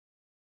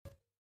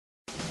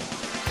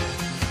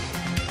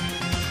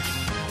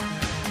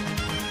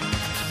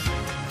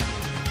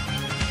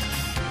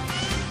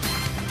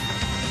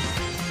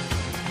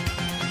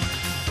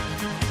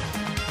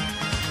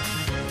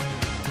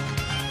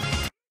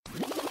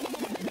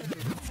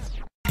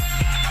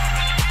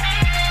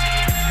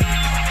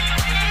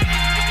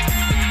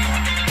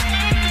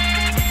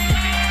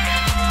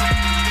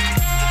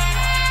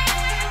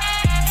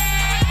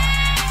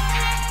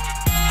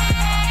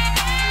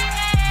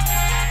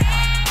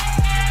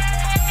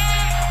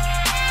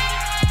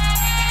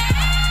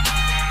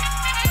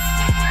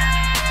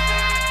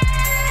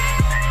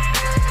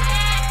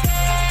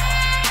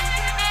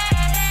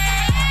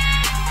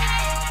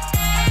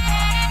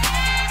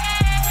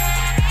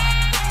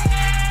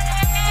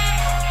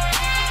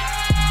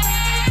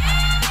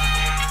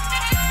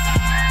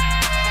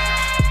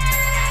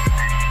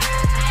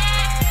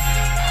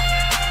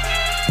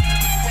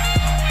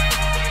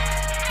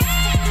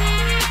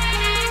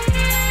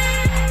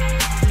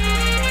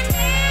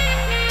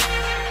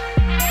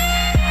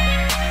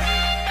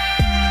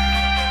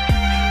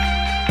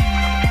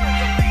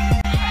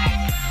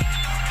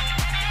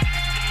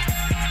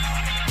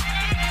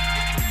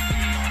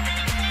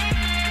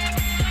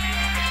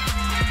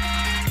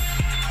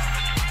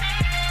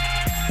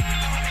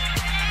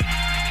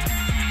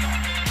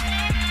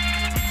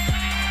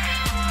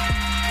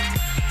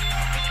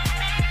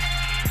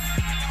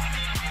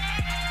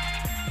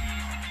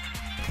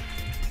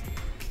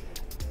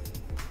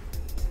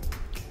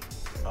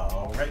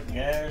Alright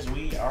guys,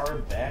 we are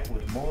back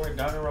with more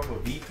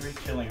DanganRonpa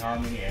V3 Killing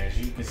Harmony. As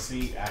you can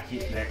see, I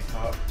hit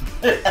jackpot.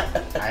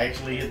 I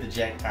actually hit the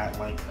jackpot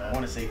like, I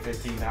want to say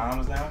 15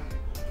 times now.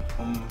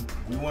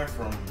 We went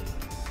from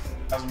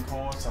 1,000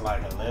 coins to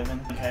like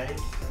 11k.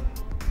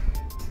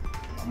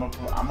 I'm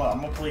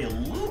gonna play a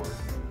lure,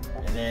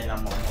 and then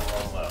I'm gonna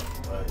roll up.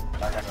 But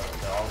like I said,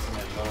 the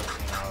ultimate look,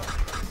 you know,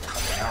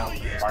 I've been out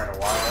for quite a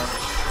while.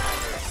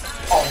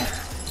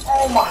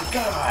 Oh my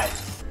god!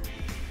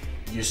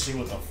 You see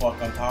what the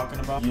fuck I'm talking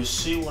about? You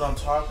see what I'm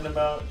talking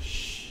about?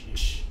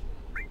 Shh.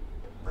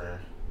 Bruh.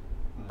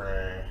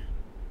 Bruh.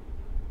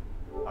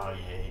 Oh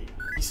yeah.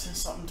 He said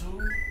something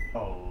too?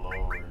 Oh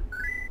lord.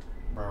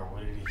 Bro,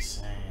 what did he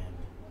say?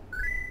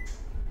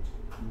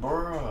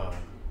 Bruh.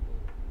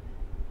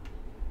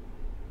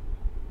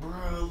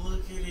 Bruh,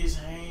 look at his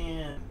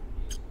hand.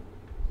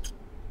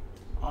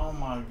 Oh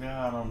my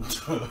god, I'm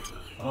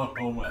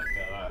oh my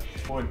god.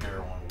 Poor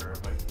Derwin, bro,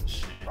 but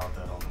shit, brought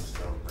that on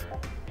himself, bro.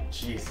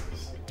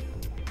 Jesus.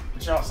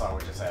 But y'all saw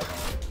what just happened.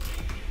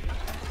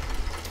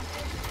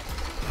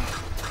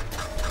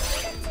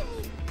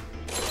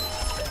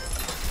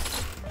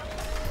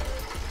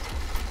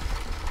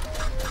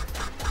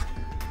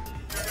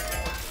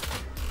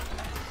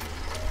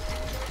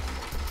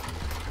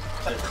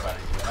 How's everybody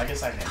doing? I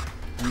guess I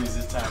can use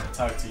this time to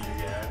talk to you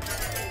guys.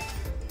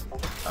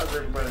 How's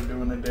everybody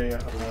doing today? I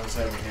hope everyone's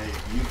having a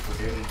beautiful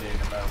day today,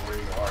 no matter where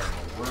you are in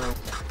the world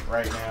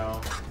right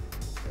now.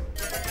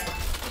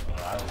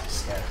 I was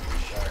just scattered for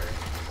sure.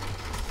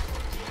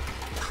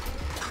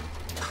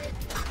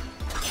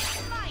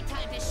 It's my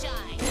time to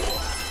shine.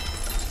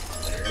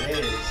 There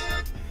it is.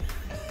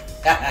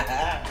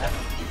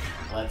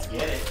 Let's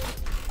get it.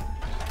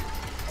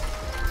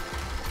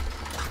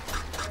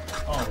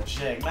 Oh,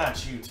 Jack, not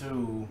you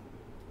too.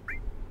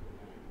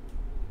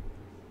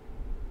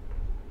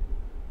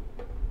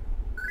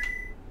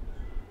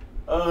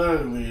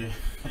 Ugly.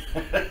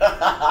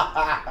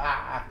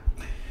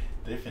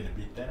 They finna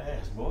beat that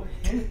ass, boy.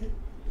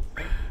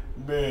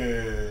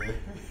 Man.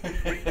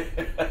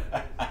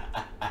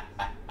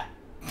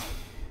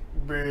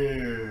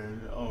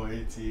 Man. Oh,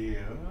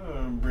 ATM.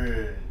 Oh,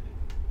 man.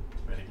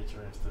 Better get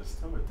your ass to the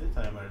store at this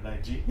time of the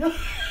night, G.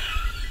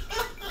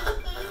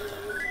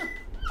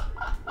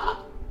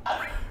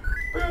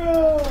 Bro.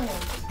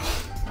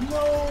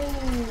 No.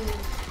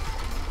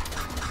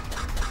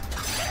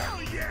 Hell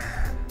yeah.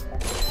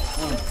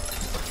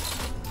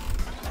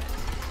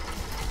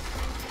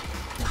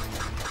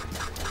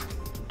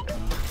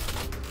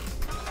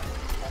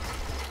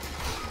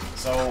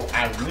 So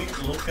I went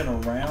looking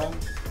around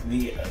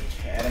the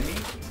academy,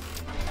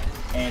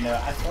 and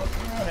I fucked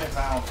around and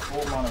found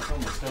 4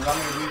 Monokumas, because I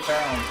mean we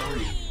found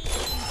 3.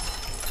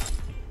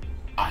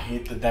 I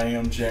hit the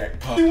damn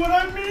jackpot. See what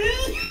I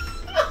mean?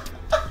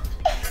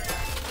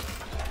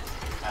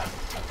 I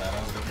thought I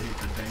was gonna hit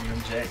the damn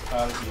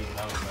jackpot again. I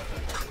was about to.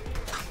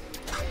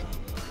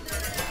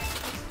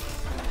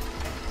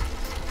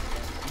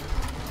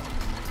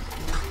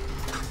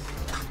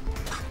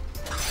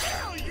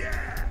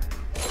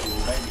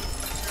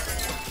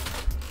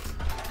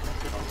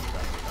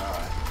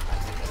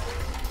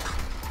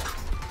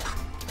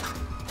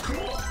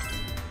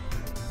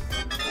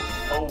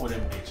 Oh,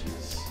 them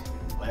bitches.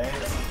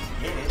 Let's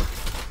get it.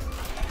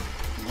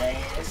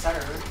 Yes,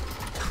 sir.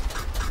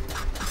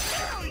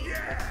 Hell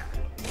yeah.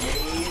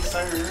 Yes,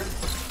 sir.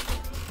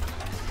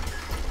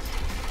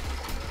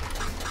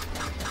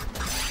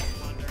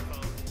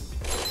 Wonderful.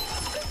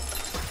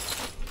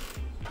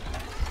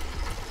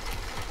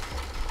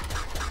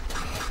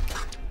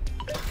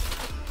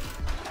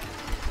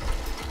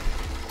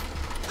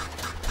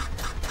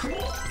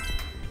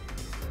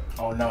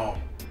 Oh no.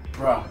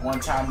 Bruh, one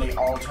time they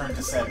all turned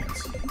to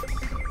 7s.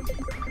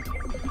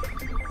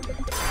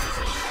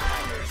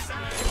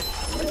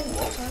 Ooh,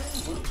 okay.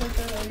 We'll take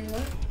that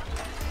anyway.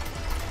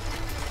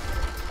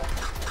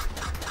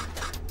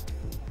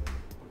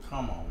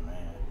 Come on,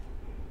 man.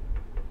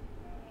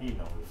 He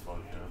know we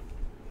fucked up.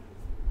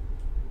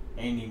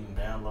 Ain't even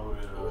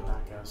downloaded a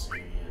knockout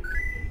series yet.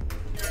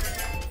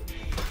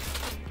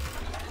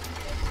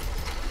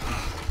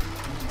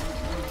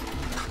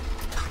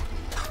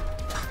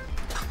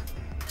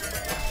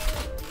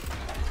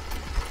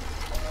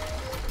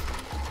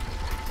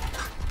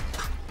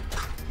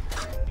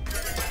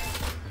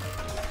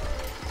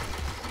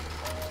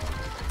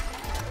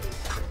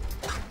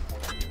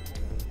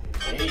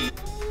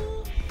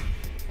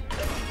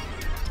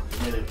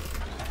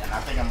 And I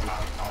think I'm on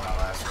our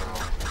last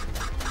roll.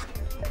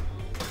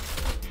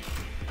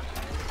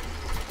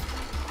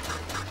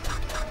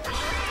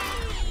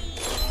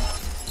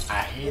 I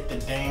hit the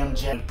damn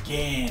jet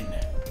again.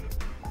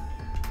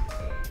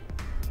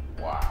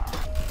 Wow.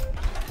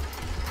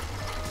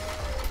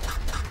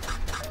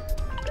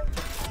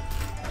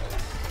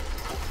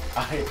 I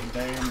hit the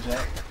damn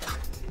jack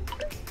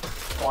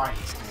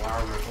twice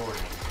while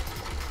recording.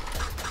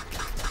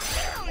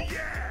 Hell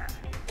yeah!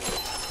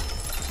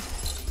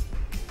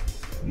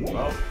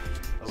 Well,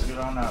 let's get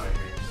on out of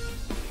here.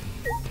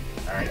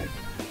 Alright. I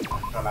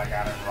feel like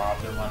I done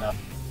robbed him enough.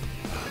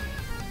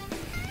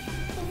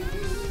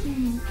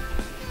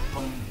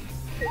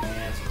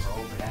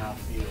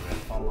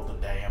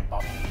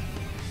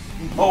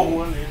 No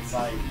one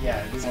inside.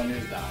 Yeah, this one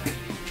is dying.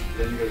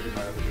 Then you gotta get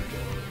my other drink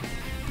over.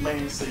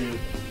 Man said,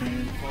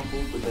 man,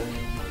 fumble the damn.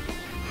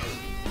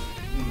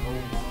 No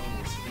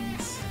one was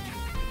inside.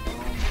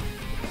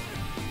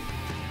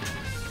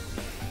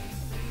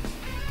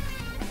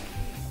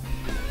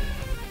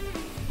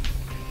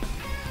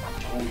 I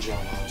told y'all I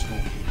was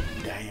gonna hit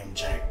the damn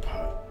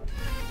jackpot.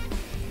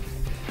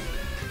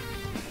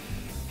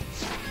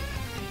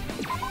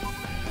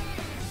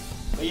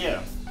 But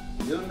yeah,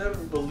 you'll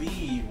never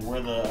believe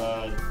where the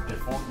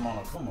Pokemon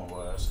Akuma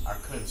was. I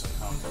couldn't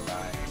succumb to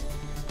dying.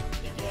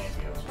 The game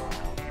feels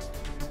wrong.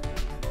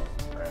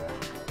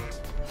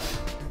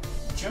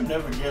 But you'll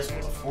never guess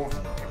where the fourth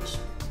one was.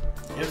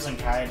 It was in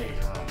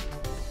Kaede's room.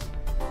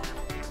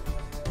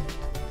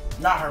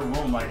 Not her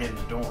room like in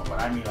the dorm, but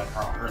I mean like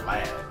her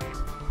lab.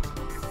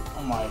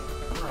 I'm like,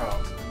 bro,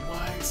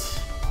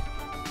 what?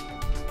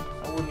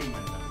 I wouldn't even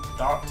have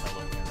thought to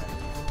look in there.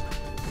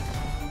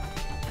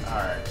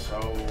 Alright, so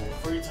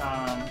free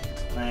time,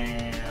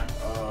 man.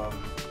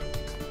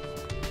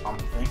 I'm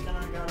thinking I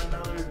got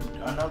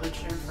another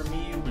chair for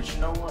me, but you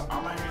know what?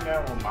 I'm gonna hang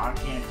out with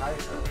Maki and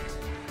Kaito.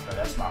 But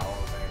that's my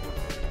whole thing with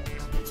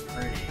it. It's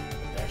pretty,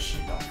 but that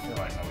shit don't feel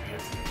like no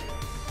gift to me.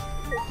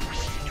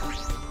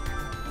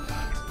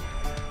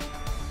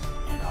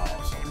 And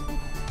also,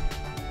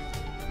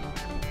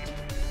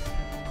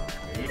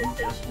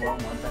 just what I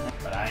want to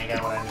have, but I ain't got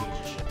what I need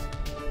just yet.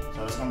 So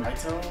it's gonna be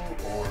Kaito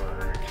or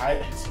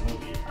Kaito and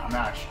Tsumugi.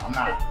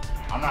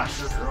 I'm not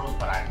sure girls,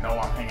 but I know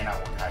I'm hanging out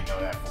with Kaito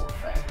that for a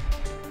fact.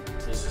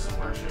 This isn't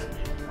where it should be.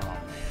 Oh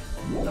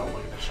man. Don't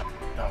look at the shot.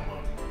 Don't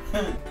look.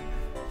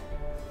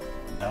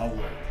 Don't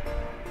look.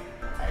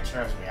 Hey,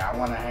 trust me, I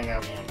wanna hang out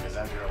with him because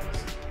that girl was.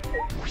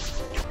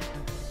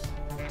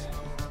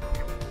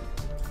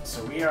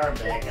 So we are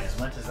back, and as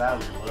much as I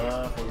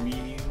love to meet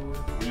you,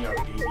 we are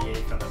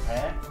deviating from the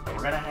path. But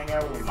we're gonna hang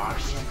out with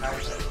Maki and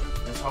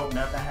Kaito. Just hope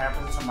nothing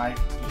happens to my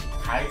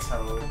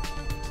Kaito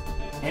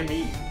and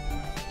me.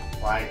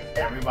 Like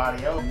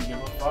everybody else didn't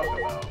give a fuck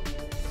about.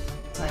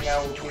 Let's hang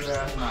out with you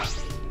guys,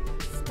 Maki.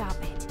 Stop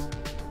it.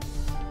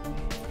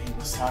 He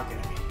was talking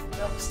to me.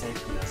 They'll mistake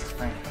me as a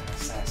friend of an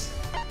assassin.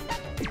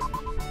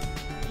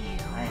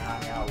 I ain't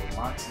hung out with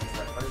Maki since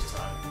that first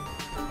time.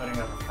 Putting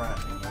up a front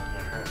and you'll get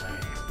hurt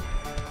later.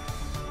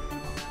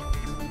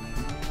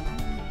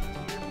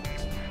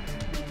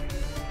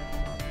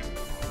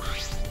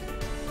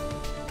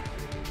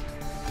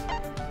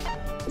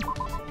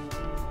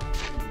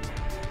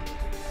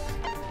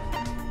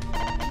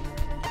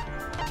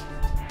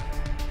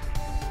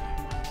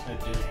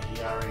 He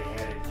already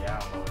had it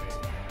downloaded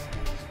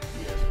in his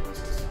PS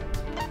system.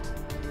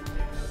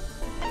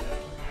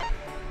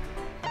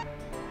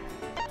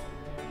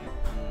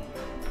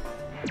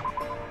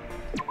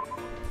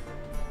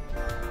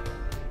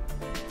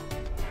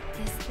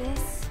 Is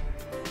this?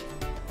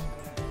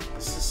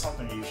 This is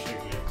something you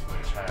should give to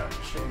a child.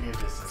 You shouldn't give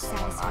this to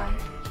someone my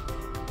age.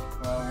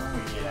 Well, when we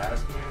get out of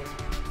here,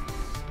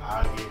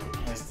 I'll give it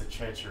hence the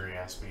treachery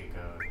I speak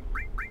of.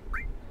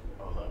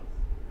 Hold up.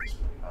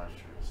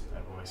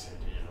 That boy said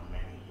digital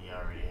maybe he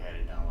already had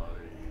it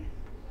downloaded in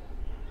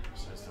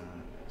system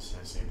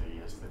since either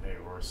yesterday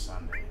or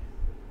Sunday.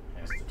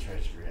 Hence the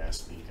treachery I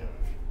speak of.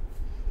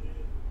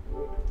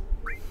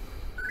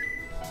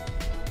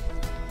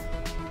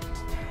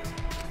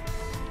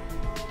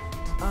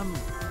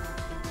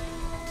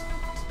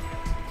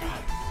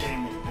 God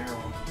damn it,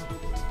 Daryl.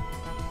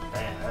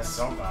 Man, that's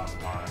so bad of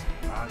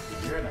mine.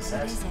 You're an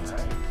assassin, right?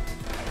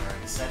 I've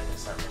already said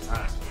this several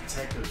times.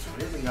 Detectives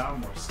really are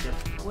more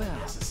skeptical than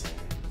necessary.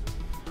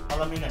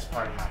 Well, I mean, that's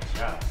part of my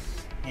job.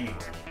 Anyway,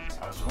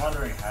 I was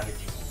wondering how you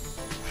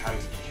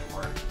did your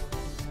work.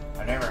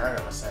 I never heard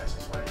of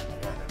assassins working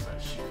together,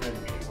 but she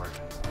couldn't be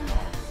working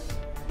alone.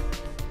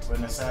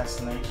 When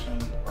assassination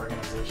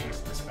organizations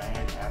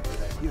disband after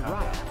they become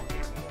down.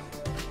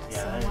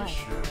 Yeah, that is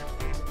true. If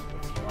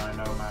you want to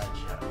know my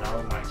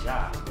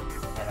job,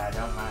 and I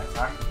don't mind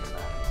talking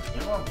about it,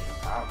 it won't be a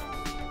problem.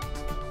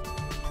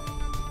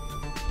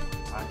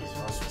 Maki's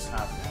voice was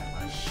confident,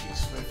 but she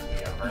swiftly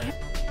averted.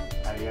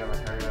 Have you ever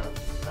heard of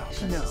the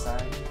Hoshi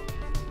Society?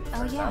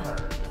 Oh yeah. I've heard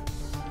of it.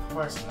 Of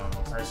course, a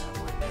normal person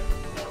would never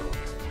know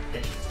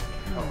interested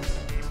in codes.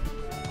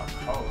 A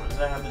code? Does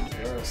that have to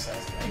do with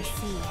assassination? I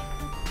see.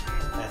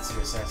 That's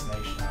the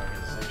assassination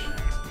organization,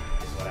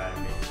 is what I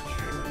admit is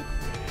true.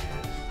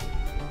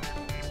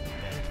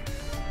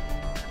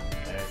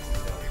 It is.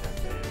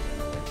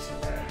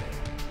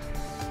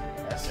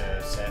 That's the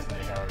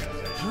assassination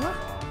organization.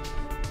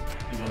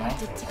 You belong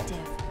to it.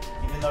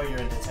 Even though you're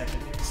a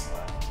detective, you can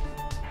slide.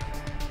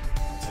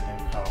 It's a new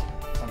code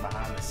from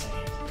behind the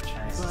scenes. It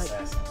trains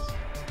assassins.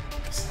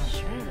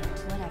 Sure,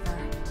 whatever.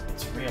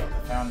 It's real.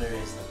 The founder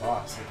is the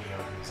boss of the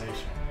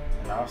organization,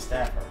 and all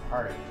staff are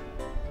part of it.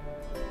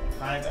 The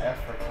clients ask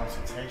for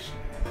consultation,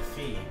 and the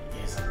fee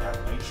is a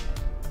donation.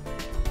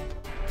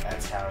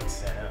 That's how it's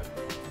set up.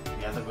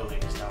 The other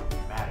believers don't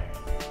matter.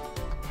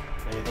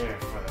 They're there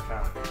for the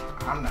founder.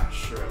 I'm not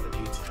sure of the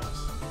details.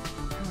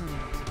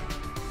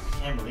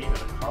 I can't believe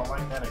it. A call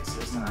like that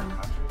exists in our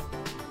country.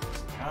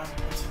 I Huh?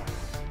 It's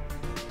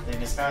fine. They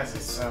disguise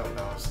it so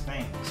those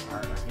things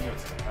aren't revealed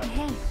to the public.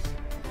 Hey.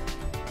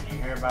 When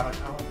you hear about a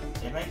cult,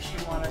 it makes you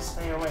want to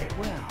stay away.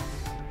 Well,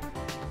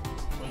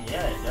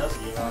 yeah, it does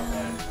give off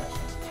that impression.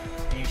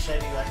 Being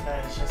shady like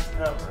that is just a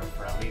cover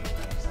for illegal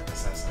things like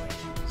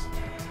assassinations.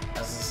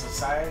 As a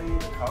society,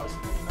 the cult is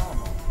pretty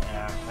normal,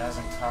 and it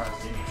hasn't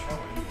caused any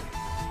trouble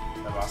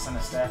either. The boss and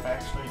the staff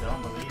actually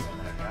don't believe in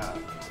their god,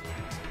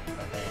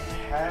 but they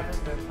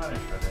haven't been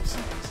punished for their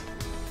sins.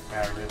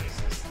 Got real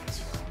resistance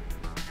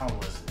from. Oh,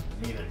 was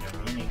neither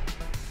demeaning.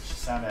 She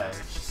sounded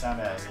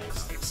as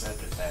if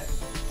accepted that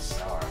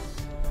star.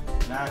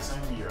 Not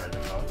assuming you're a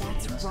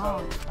devotee in this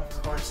cult.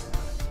 Of course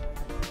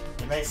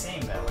not. It may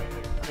seem that way to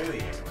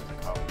affiliate with the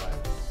cult, but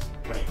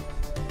wait,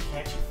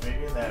 can't you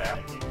figure that out?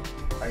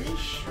 Are you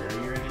sure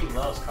you're in? He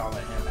loves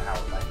calling him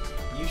out. Like,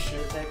 you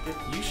should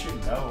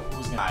know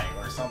who's gonna die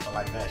or something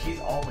like that. She's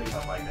always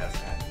up like that.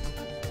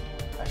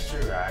 That's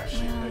true, I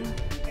actually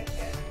could.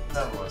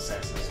 Several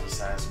assassins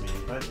besides me,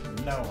 but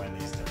no one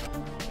these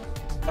different.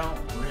 Don't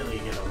really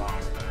get along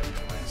with her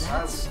anyway.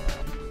 So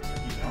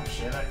you don't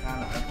share that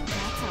kind of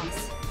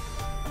information.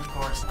 Of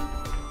course, when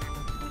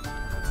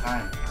the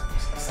time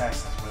comes,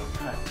 assassins will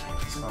cut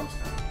and expose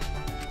them.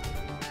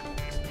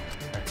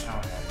 Her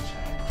tone hadn't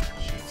changed.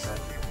 She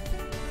accepted it.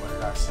 What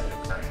did I say to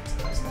her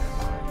until I stayed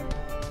alive?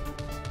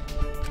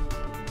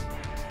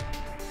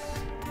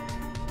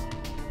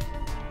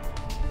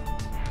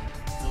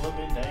 Still a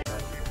bit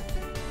dated.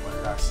 What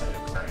did I say to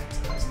her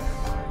until I stayed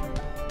alive?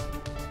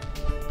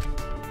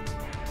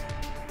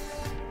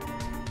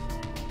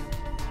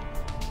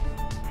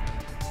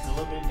 Still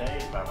a bit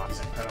dazed by these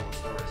incredible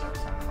stories every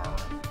time I'm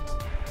around.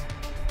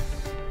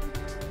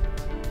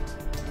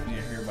 You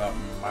hear about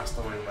my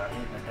story about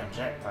hitting a damn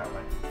jackpot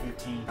like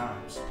 15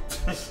 times.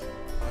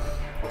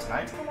 Was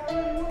 19?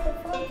 What the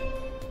fuck?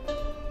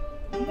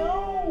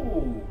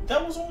 No! That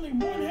was only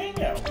one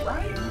hangout,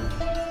 right?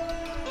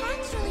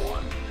 Actually,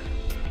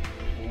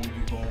 Who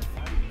you gonna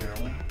fight,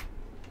 girl?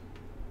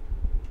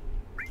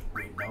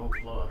 With no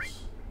plus.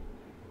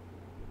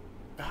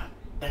 God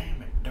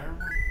damn it, Derwin.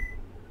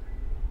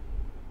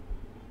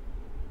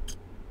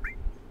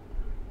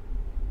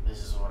 This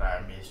is what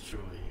I miss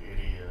truly. It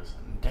is.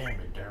 Damn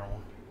it,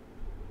 Derwin.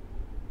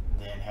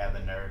 Then had the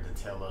nerve to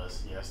tell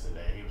us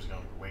yesterday he was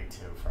gonna wait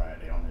till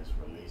Friday on his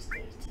release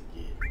date to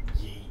get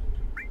yeet.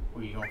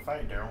 Who you gonna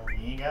fight, Daryl?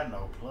 He ain't got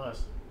no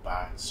plus.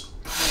 Bots.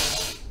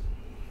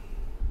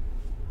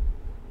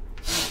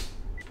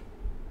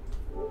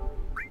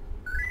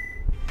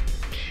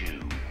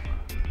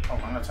 Oh,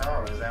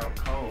 Rantaro is out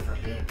cold for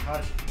being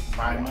punched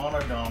by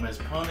Monodome as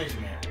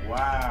punishment.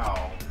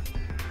 Wow.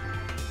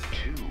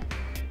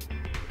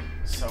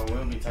 So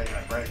we'll be taking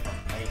a break from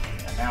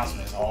making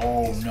announcements.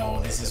 Oh no,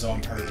 this is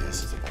on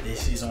purpose.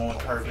 This is on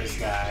purpose,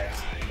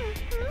 guys.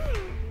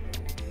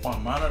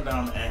 When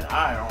Monodome and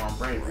I are on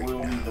break,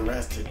 we'll leave the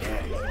rest to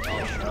Daddy. Oh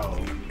no.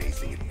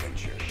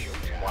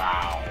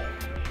 Wow.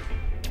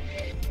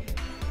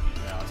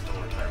 Now it's the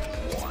word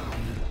purpose.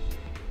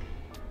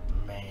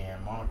 Man,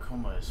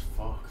 Monokuma is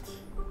fucked.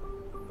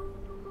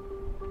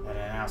 That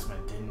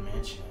announcement didn't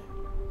mention it.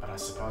 But I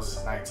suppose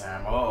it's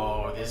nighttime.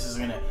 Oh, this is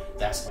gonna.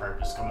 That's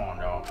purpose. Come on,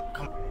 dog.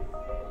 Come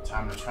on.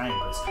 Time to train,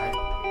 but it's Kaito.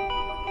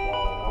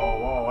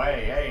 Whoa.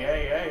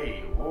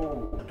 Hey.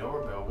 Whoa. The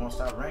doorbell won't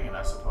stop ringing.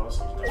 I suppose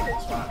he's doing it.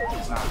 It's fine.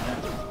 It's not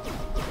him.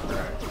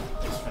 Right.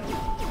 It's finna.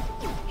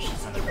 She's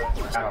finna go.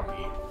 That'll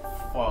be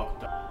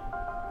fucked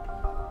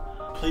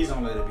up. Please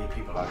don't let it be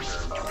people like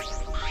her, though.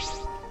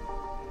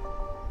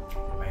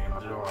 We made him at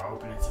the door.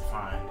 Open it to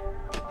find.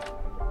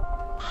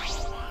 Oh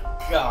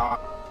my god.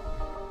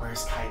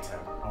 Where's Kaito?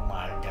 Oh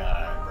my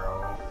god, bro.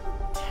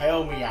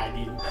 Tell me I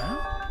didn't. Huh?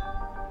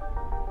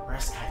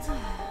 Where's Kaito?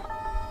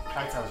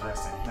 Kaito's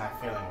resting. He's not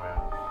feeling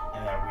well.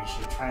 And that we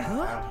should train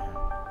without him.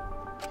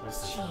 Just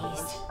the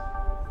truth.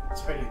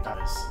 It's pretty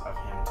thoughtless of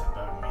him to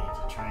bug me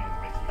to train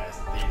with you guys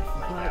then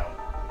flake out.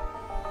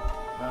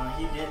 Well,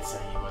 he did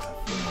say he wasn't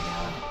feeling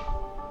well.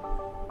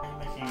 Why are you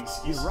making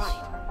excuses? You're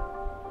right.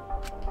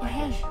 I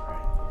guess you're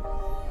right.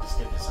 Just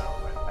get this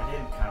over with. I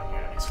didn't come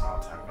here to make small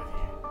talk with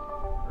you.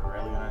 We're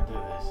really gonna do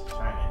this.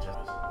 Training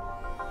just.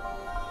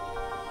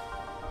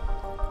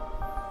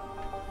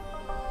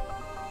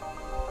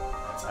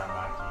 That's how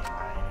Maki and I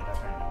ended up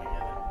training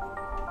together.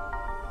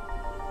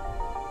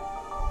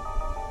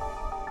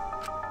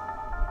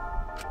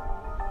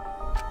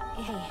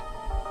 hey.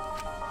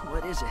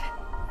 What is it?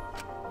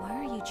 Why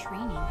are you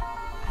training?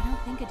 I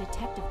don't think a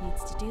detective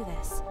needs to do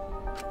this.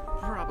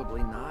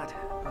 Probably not,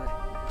 but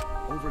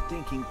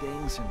overthinking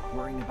things and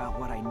worrying about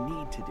what I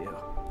need to do.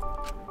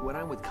 When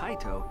I'm with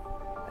Kaito,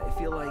 I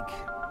feel like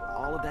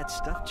all of that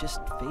stuff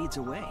just fades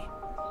away.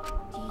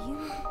 Do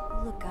you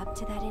look up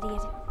to that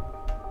idiot?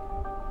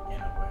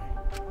 In a way.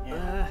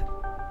 Yeah.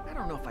 I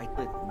don't know if I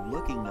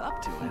looking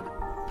up to him.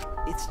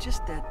 It's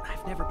just that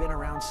I've never been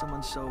around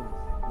someone so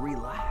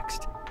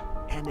relaxed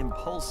and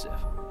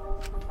impulsive.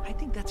 I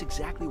think that's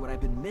exactly what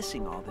I've been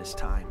missing all this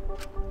time.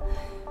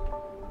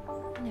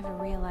 I never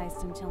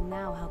realized until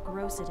now how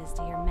gross it is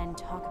to hear men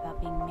talk about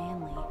being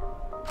manly.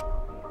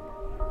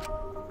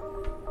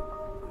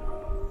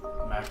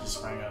 Maki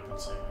sprang up and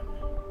said,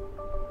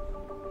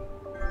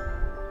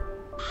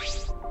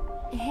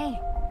 Hey.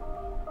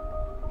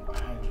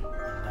 I'm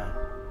done.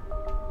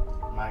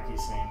 Maki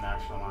seemed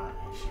nonchalant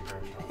and she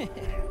brushed off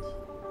her hands.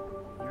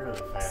 You're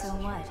really fast. So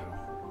as what? usual.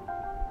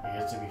 I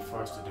used to be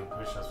forced to do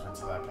push-ups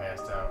until I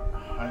passed out.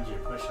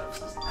 100 push-ups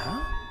is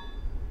Huh?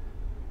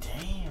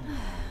 Damn.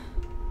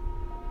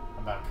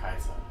 About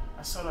Kaito,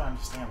 I sort of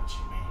understand what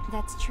you mean,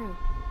 That's true.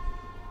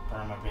 but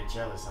I'm a bit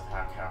jealous of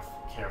how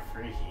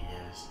carefree he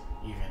is,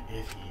 even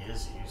if he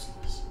is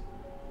useless.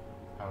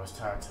 I was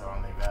taught to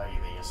only value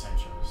the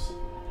essentials.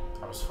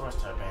 I was forced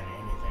to abandon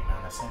anything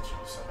non-essential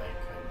so they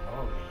could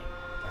mold me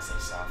as they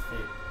saw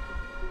fit.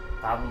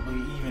 Probably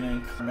even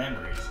in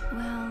memories.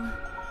 Well,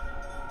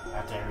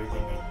 After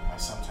everything, I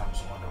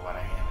sometimes wonder what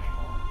I am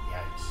anymore.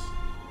 Yikes.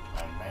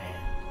 Like, man,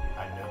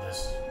 I knew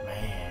this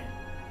man.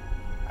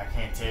 I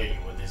can't tell you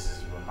what this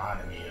is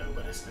reminding me of,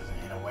 but it's because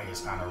in a way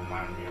it's kind of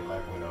reminding me of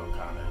Black Widow,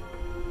 kind of.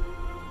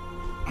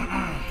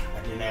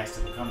 I didn't ask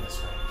to become this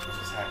way. It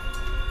just happened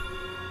to me.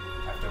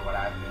 After what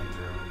I've been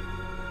through,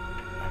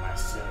 and I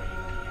still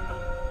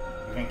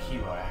even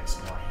Kibo acts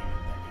more human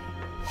than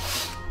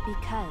me.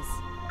 because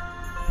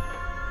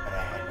But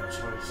I had no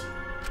choice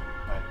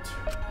but to.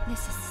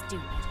 this is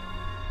stupid.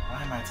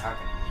 Why am I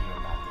talking to you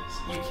about this?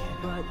 You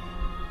can't.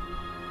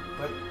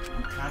 But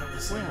I'm kind of the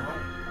same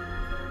way.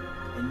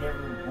 I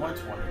never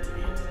once wanted to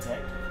be a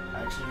detective.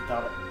 I actually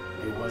thought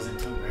it wasn't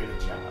too great a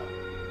job.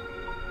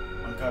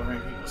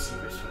 Uncovering people's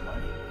secrets for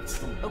money, it's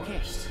the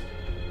worst.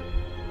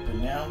 But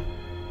now,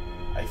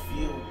 I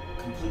feel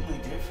completely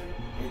different.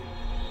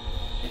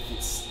 If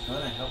it's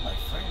gonna help my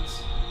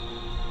friends,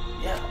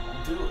 yeah,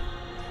 I'll do it.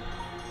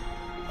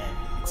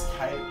 And it's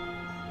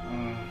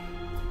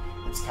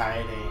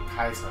Kaede and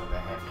Kaito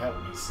that have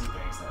helped me see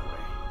things that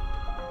way.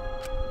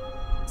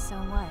 So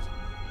what?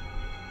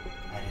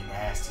 I didn't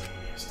ask to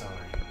hear your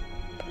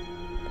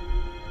story.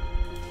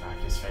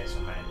 Maki's face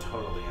remained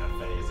totally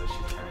unfazed as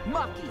she turned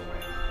Maki!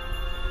 away.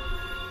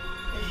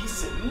 And he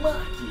said,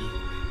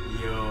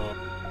 Maki! Yo.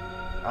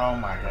 Oh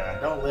my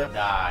god, don't let him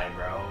die,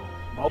 bro.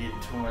 Both getting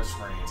too much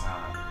screen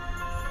time.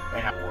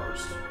 And at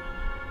worst.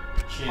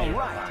 She didn't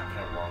Alright. mind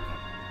kept walking.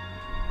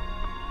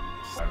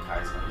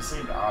 Kaito, he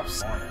seemed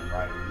off on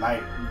him,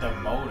 like the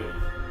motive.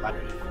 Like,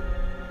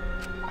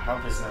 I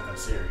hope it's nothing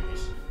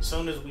serious. As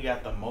soon as we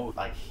got the motive,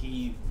 like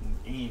he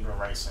ain't even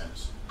right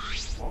sense.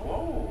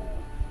 Whoa.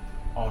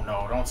 Oh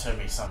no, don't tell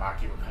me some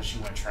Maki because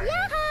you went training.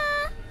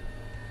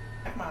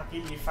 Hey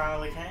Maki, you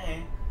finally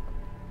came.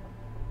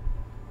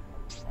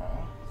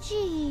 Oh.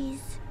 Jeez.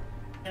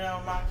 You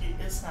know, Maki,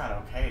 it's not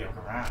okay to look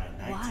around at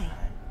nighttime.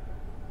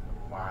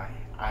 Why?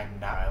 I'm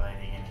not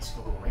violating any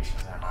school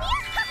regulations, am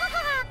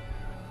I?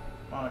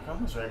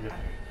 Monokama's regular.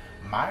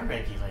 My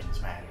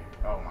regulations matter.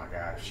 Oh my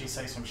god, if she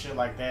say some shit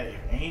like that, if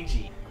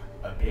Angie,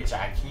 a bitch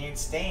I can't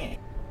stand,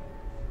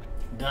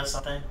 does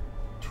something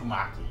to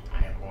Maki,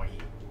 I am going to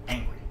get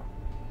angry.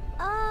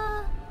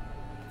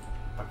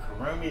 But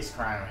Kirumi's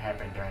crime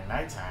happened during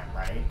nighttime,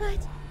 right? But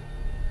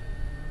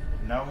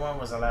If no one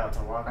was allowed to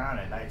walk around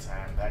at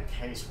nighttime, that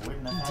case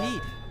wouldn't have happened.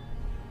 Indeed.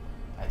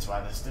 That's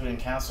why the student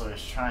council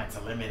is trying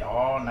to limit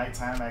all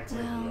nighttime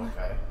activity, Well.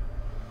 okay?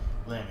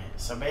 Limit.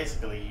 So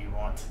basically you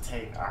want to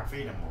take our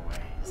freedom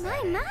away. Is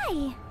that it?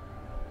 my.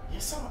 You're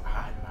so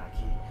odd,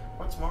 Maki.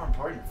 What's more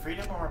important,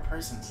 freedom or a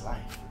person's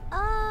life?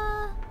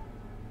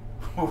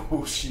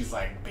 Ooh, she's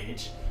like,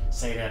 bitch,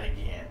 say that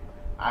again.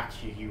 I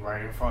kill you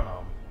right in front of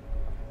him.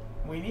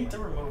 We need to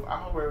remove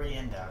all worry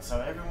and doubt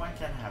so everyone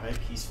can have a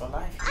peaceful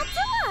life.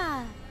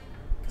 Atua!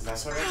 Because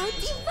that's what How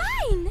Atua says.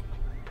 divine!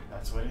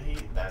 That's what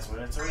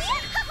Atua says.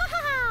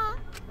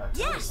 Atua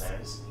Yes.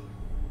 says,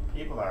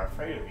 people are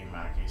afraid of you,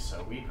 Maki,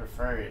 so we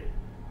prefer it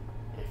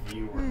if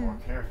you were more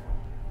careful.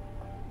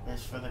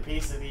 It's for the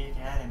peace of the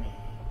academy.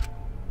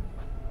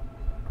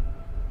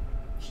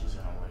 She's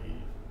gonna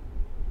leave.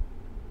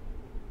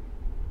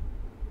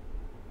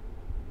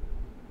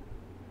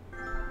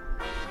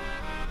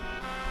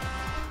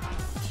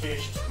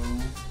 Tish 2.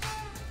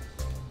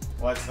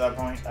 What's the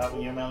point of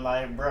human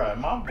life, bruh?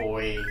 My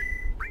boy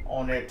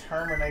on that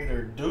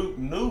Terminator Duke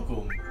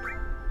Nukem.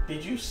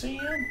 Did you see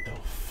him? The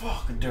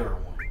fuck, Derwin.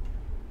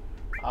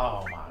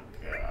 Oh my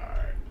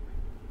god.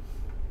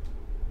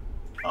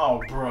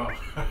 Oh, bro.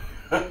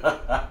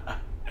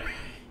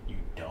 You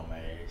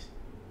dumbass.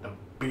 The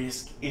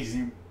bisque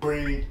isn't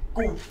bread,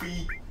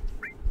 goofy.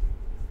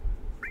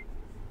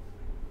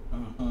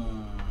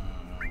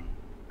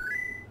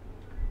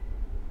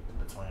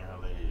 Between her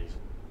legs.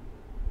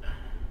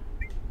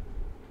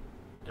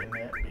 Didn't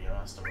that be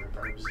on story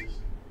purposes?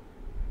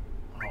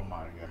 Oh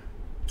my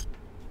god.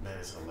 That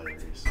is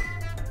hilarious.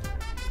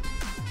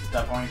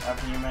 The point of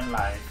human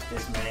life,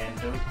 this man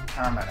Duke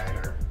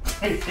Terminator.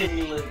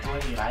 He look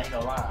clean, I ain't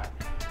gonna lie.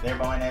 They're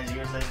born as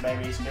useless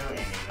babies who do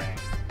anything.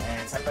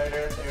 And some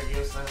later, they're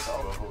useless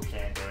or who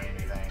can't do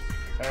anything.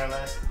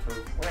 Careless,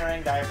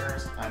 wearing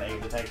diapers, unable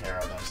to take care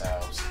of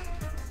themselves.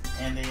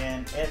 In the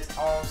end, it's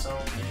also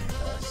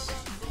meaningless.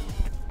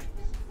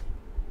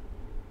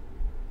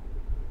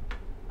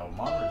 Oh,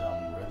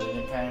 Mama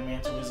really done came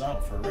into his own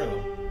for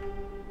real.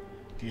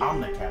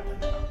 I'm the captain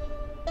now.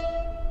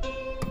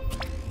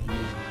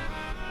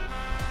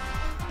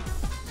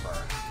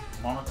 Bruh.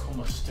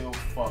 Monokuma's still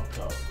fucked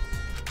up.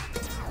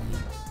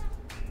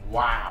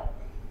 Wow.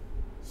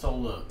 So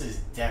look, this is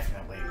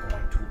definitely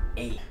going to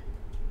aid.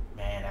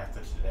 Man, after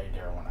today,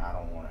 Darwin, I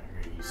don't want to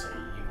hear you say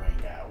you ain't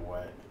got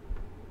what?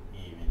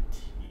 Even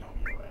tea on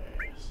your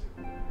ass.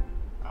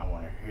 I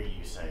want to hear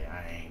you say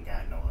I ain't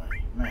got no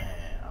money.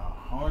 Man,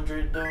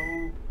 100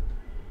 though?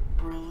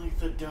 Bro, like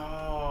the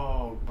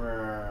dog,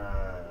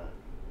 bruh.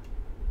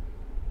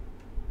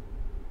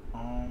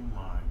 Oh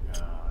my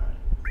god.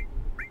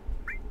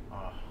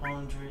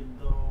 100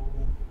 though?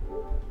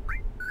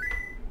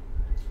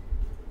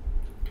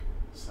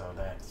 So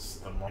that's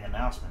the morning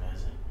announcement,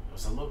 is it? It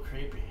was a little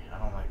creepy. I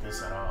don't like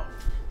this at all.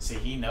 See,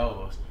 he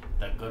knows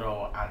the good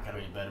old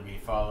Akari better be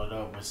followed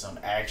up with some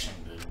action,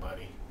 good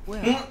buddy.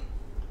 Well,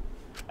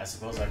 I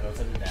suppose I go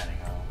to the dining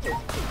hall. You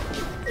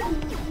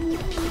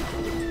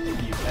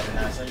better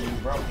not say you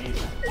broke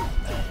either.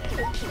 Man,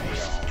 they on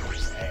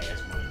his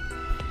ass, but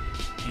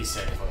he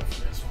set it up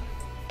for this one.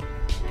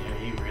 Yeah,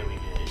 he really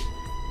did.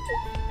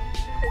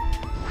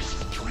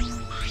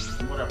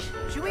 What up,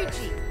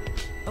 Shuichi!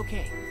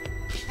 Okay.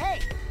 Hey!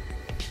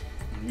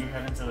 You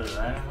heading to the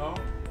dining hall?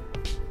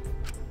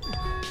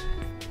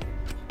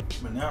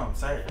 But now I'm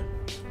sad.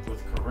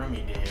 With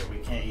Kirumi dead, we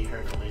can't eat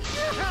her delicious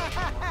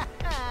anymore.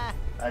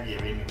 I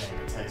give anything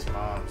to taste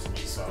Mom's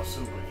meat sauce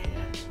soup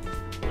again.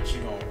 What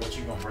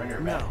you gonna bring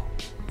her back? No.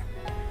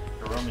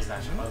 Kirumi's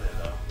not your mother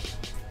though.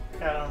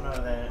 I don't know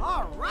that.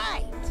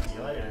 Alright! See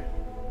you later.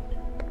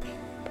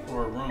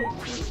 For a room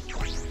too.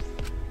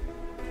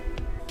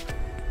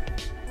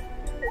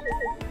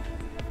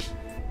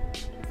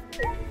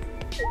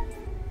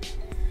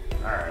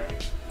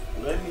 Alright.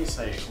 Let me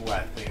say who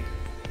I think.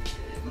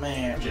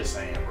 Man, I'm just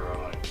saying, bro.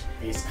 Like,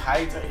 it's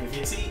Kaito. If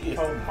it's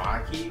either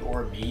Maki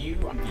or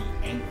Miyu, I'm the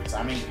angriest.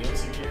 I mean,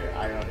 guilty here,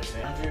 I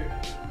understand.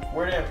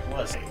 We're that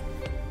plus 8.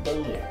 But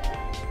look,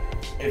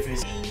 if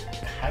it's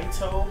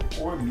Kaito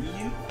or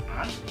Miyu,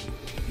 I'm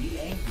the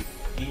angry.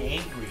 The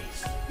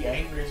angriest. The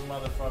angriest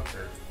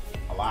motherfucker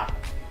alive.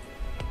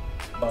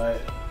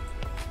 But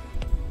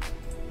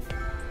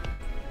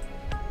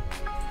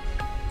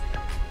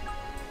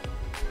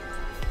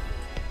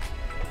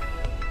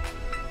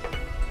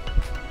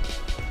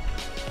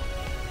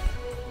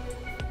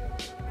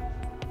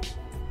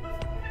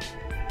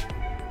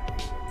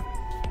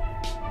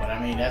I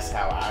mean, that's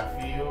how I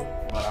feel,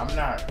 but I'm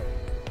not,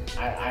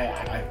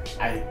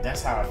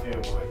 that's how I feel,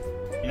 but,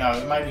 you know,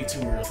 it might be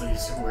too early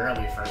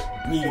for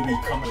me to be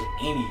coming with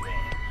anything,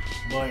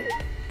 but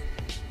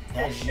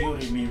that's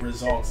yielded me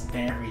results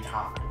every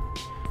time.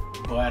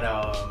 But,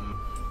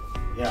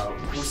 yo,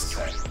 who's to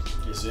say?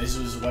 This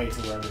was way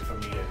too early for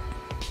me to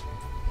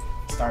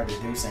start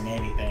deducing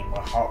anything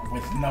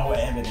with no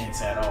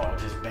evidence at all,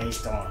 just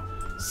based on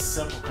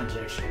simple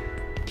conjecture.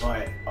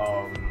 But,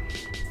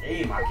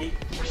 hey, Maki.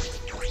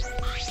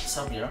 What's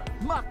up, yo?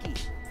 Maki!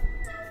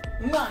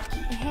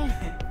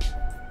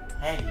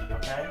 Hey, you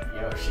okay?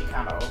 Yo, she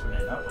kind of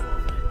opening up a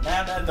little bit.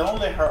 Now, don't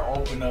let her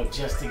open up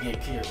just to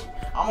get killed.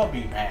 I'm gonna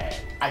be mad.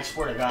 I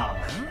swear to God,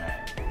 I'm gonna be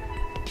mad.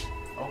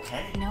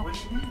 Okay, No. What do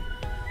you mean?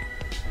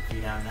 If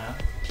you don't know,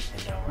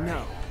 then don't worry.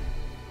 No.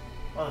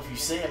 Well, if you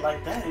say it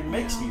like that, it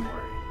makes me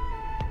worry.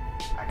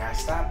 I got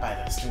stopped by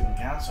the student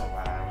council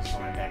while I was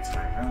going back to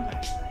my room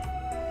last night.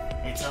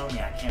 They told me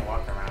I can't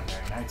walk around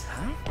during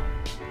nighttime.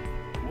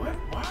 What?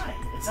 Why?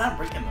 It's not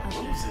breaking the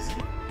rules, is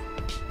it?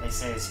 They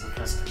say it's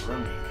because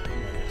Kirumi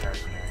committed her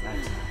during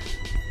nighttime.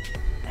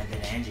 And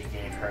then Angie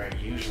gave her a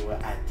usual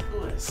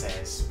Atua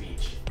sad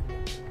speech.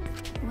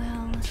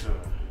 Well,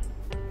 Atua.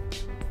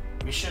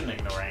 We shouldn't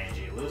ignore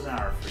Angie. Losing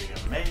our freedom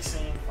may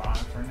seem fine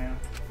for now,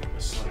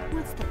 but sooner or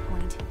what's the later.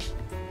 point?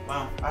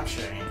 Well, I'm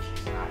sure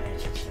Angie's not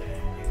interested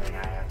in anything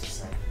I have to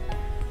say.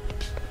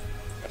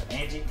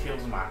 Angie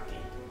kills Maki.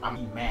 I'm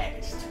the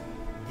maddest.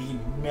 The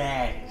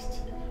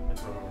maddest.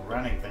 For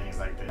running things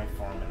like that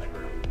form in the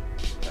group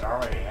that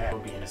already have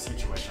will be in a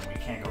situation we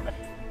can't go back,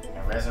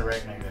 and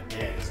resurrecting the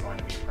dead is going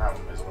to be a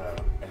problem as well.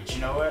 But you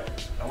know what?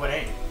 No, it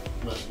ain't.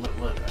 Look,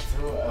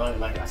 Atua,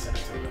 like I said,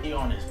 Atua, he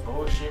on this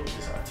bullshit with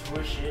this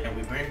Atua shit, and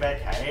we bring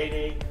back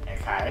Kaede, and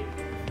Kaede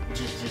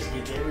just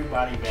get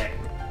everybody back,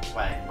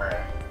 like,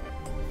 bruh.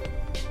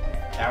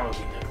 That would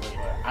be the clean,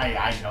 but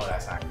I know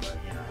that's not good,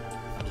 you know.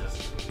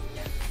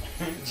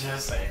 I'm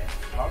just saying.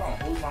 Hold on,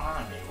 who's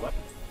behind me? What?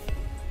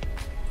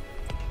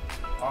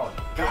 Oh,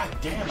 god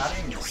damn, I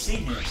didn't even see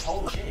him.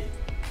 Holy shit.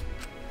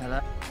 Hello?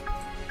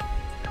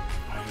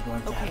 Are you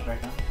going to have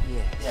back now?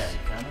 Yes. Yeah, you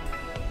kinda.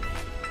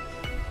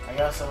 I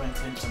also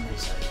intend some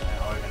research and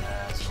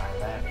organize my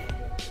lab.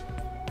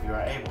 If you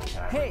are able,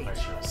 can I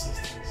request your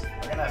assistance?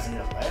 Organizing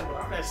your lab with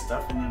all that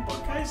stuff in the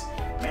bookcase?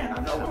 Man, I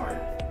know it.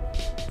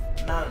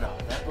 Not at all.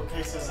 That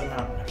bookcase is a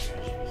mountain of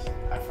treasures.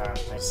 I found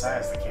things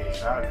besides the cage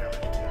dog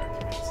village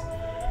documents.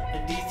 The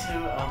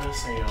detail other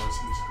sales.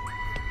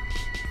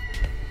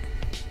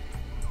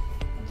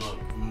 Look,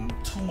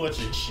 too much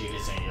of shit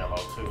is in yellow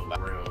too.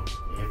 Like real.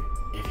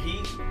 If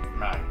he,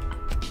 like,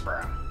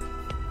 bruh.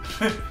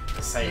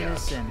 Say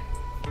listen.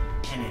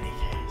 In any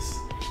case,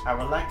 I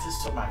would like to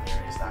store my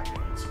various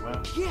documents.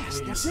 Well,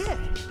 Yes, that's it.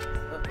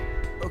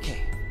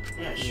 Okay.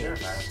 Yeah, sure,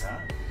 if I have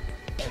time.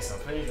 Hey, so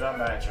please drop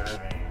by at your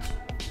convenience.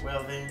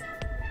 Well then.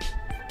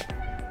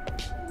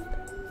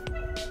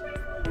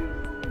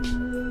 He's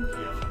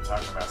been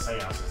talking about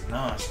seances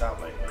non-stop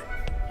lately.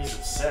 He's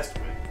obsessed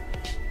with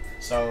it.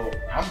 So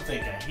I'm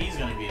thinking he's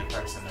gonna be the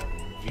person that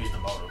will use the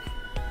motive.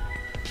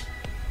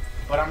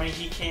 But I mean,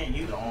 he can't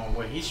use it on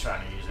what he's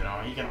trying to use it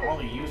on. He can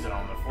only use it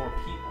on the 4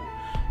 people.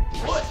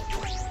 What?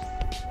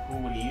 Who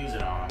would he use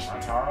it on?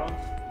 Rantaro?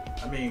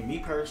 I mean, me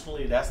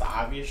personally, that's the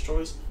obvious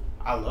choice.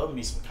 I love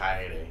me some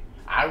Kaede.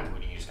 I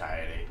would use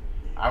Kaede.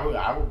 I would,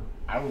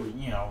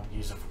 you know,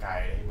 use it for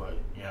Kaede, but,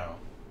 you know.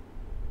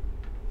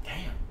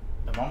 Damn.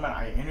 The moment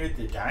I entered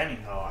the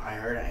dining hall, I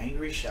heard an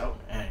angry shout,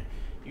 and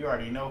you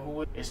already know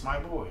who it is. It's my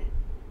boy.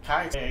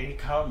 Kaede, he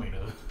called me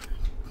to.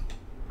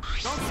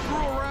 Don't screw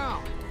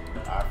around.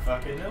 I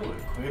fucking knew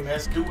it. Quit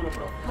messing, do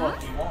whatever the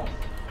fuck he wants.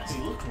 Does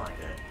he look like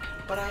that?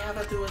 But I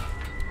have to do it.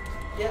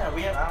 Yeah,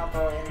 we have. I don't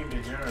know any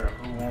degenerate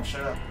who won't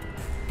shut up.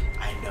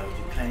 I know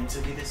you claim to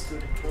be the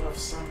student of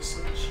some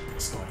such.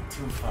 It's going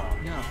too far.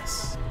 No.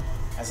 Yes.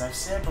 As I've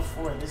said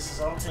before, this is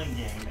all in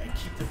game, and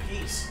keep the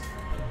peace.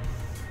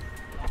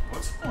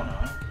 What's going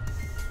on?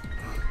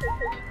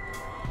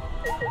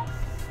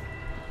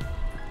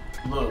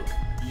 Look,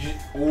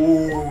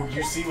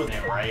 you see with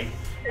him, right?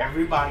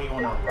 Everybody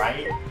on the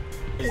right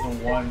is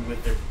the one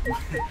with the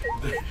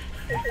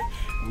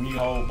we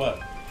hold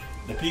buck.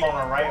 The people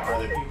on the right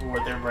are the people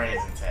with their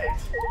brains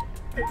intact.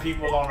 The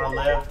people on the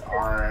left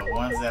are the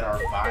ones that are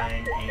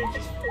buying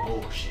Angie's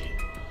bullshit.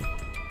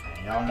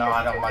 And y'all know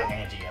I don't like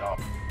Angie at all.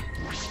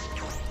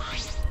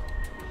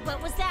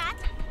 What was that?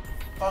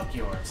 Fuck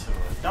your Atua.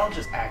 Don't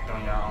just act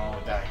on your own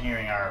without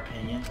hearing our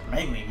opinions,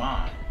 mainly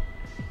mine.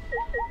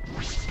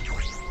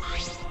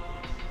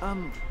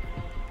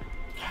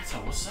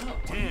 Kaito, what's up?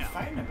 What are you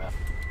fighting about?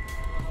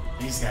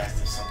 These guys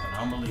did something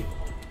unbelievable.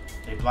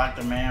 They blocked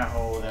the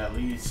manhole that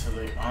leads to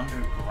the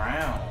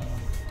underground.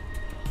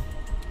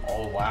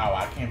 Oh wow,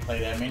 I can't play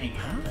that mini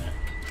game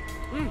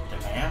then. The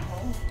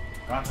manhole?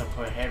 Gonta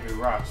put heavy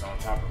rocks on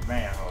top of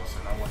manholes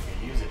so no one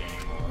can use it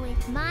anymore.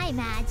 With my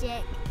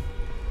magic.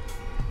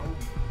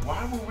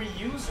 Why would we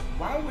use it?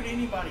 Why would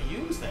anybody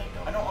use that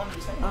though? I don't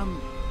understand.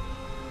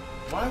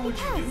 Why would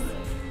you do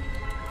that?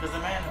 Because the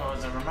manhole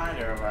is a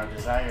reminder of our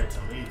desire to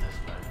leave this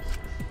place.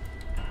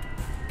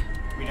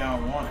 We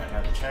don't want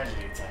another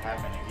tragedy to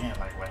happen again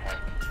like what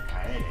happened to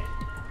Kaede.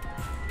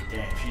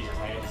 Damn, she just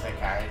had to say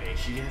Kaede.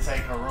 She didn't say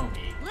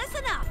Kirumi.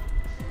 Listen up!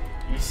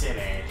 You said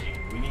Angie.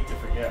 We need to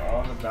forget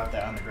all about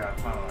that underground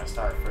tunnel and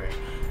start fresh.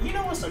 You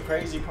know what's the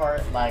crazy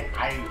part? Like,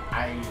 I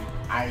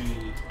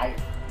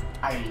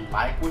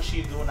like what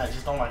she's doing. I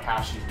just don't like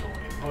how she's doing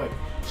it. But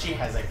she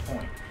has a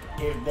point.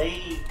 If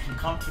they can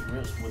come to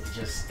grips with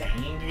just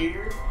staying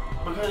here,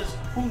 because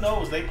who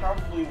knows, they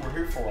probably were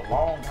here for a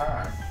long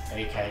time.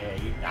 AKA,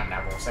 I'm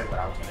not gonna say what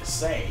I was gonna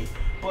say,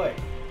 but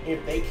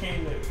if they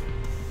can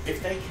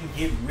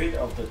get rid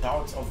of the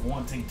thoughts of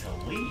wanting to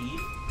leave,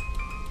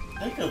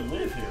 they could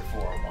live here for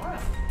a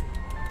while.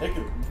 They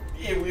could.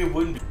 It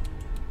wouldn't be.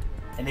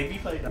 And if you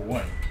play the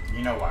one,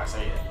 you know why I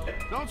say that.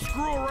 Don't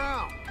screw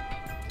around.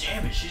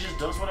 Damn it, she just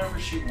does whatever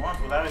she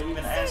wants without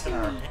even asking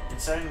her opinion.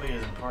 It certainly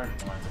is important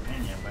to one's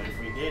opinion, but if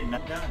we did,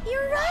 not done.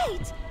 You're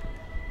right!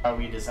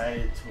 We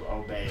decided to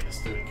obey the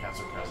student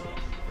council president.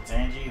 If it's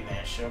Angie,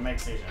 then she'll make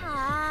decisions.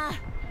 Ah.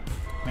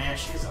 Man,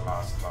 she's a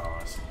lost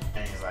cause.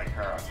 Things like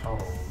her are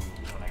total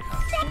rules when it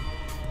comes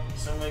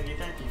to Tsumugi,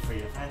 thank you for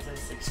your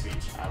fantastic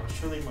speech. I was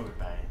truly moved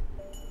by it.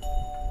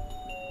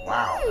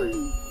 Wow.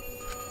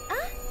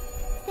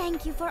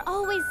 Thank you for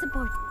always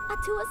supporting.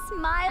 Atua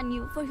smile on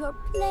you for your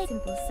plain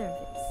simple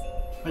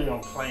service. Your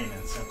plain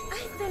and simple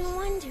service. I've been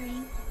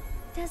wondering,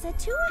 does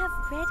Atua have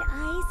red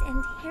eyes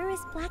and hair as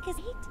black as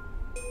heat?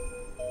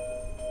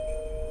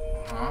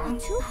 Huh?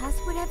 Atua has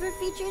whatever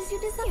features you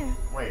desire.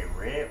 Wait,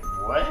 red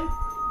what?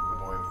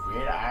 Boy,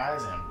 red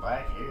eyes and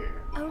black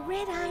hair. A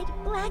red-eyed,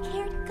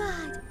 black-haired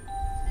god.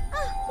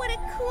 Ah, what a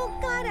cool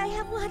god I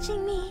have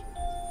watching me.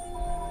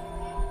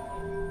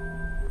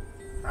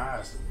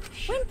 Eyes.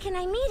 When can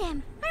I meet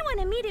him? I want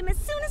to meet him as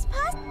soon as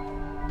possible.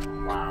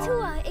 Wow.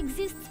 Atua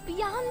exists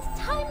beyond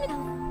time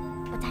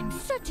and but I'm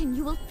certain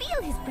you will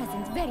feel his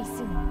presence very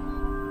soon.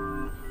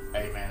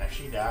 Hey man, if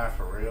she died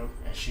for real,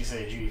 and she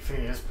said you feel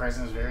his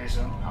presence very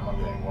soon, I'm gonna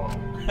be like, whoa.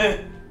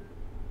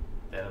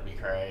 That'll be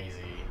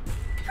crazy.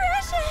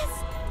 Precious!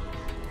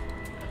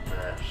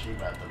 Bruh, she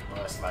about to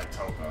bust like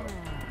Tojo.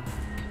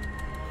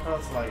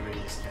 Folks like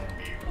these can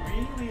be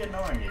really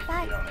annoying if you get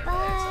on their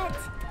bad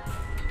side.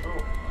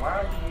 Oh, why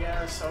are you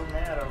guys so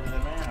mad over the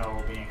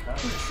manhole being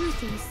covered? The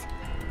truth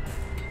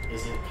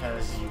is it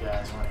because you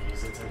guys want to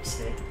use it to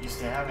escape? You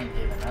still haven't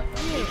given up.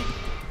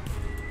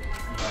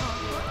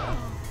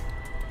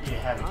 You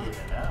haven't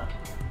given up.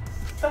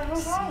 What the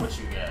hell's wrong with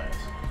you guys?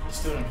 The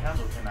student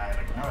council cannot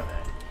ignore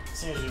that.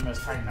 Seems we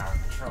must tighten our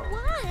control.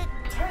 What?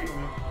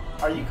 Tighten?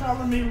 Are you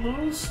calling me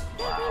loose?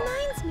 That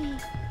reminds me.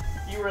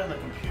 You were in the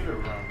computer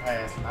room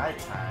past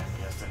nighttime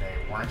yesterday,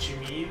 weren't you,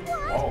 Miyu?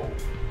 Whoa.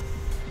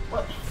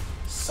 What?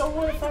 So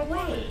what if I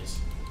was?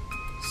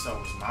 So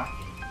was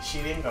Maki.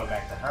 She didn't go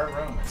back to her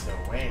room until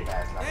way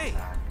past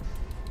nighttime.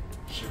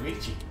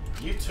 Shuichi,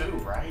 you too,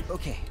 right?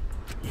 Okay.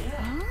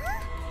 Yeah.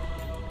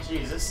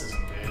 Jeez, this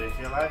isn't good. If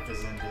your life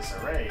is in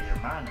disarray, your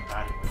mind and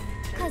body will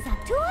be too. Cause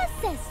Atua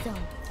says so.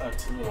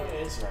 Atua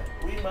is right.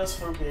 We must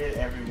forbid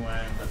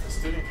everyone but the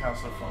student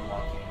council from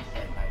walking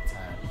at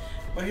nighttime.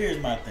 But here's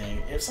my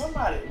thing. If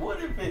somebody,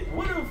 what if,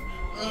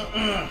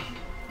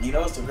 you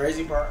know what's the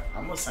crazy part?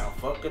 I'm gonna sound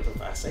fucked up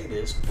if I say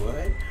this,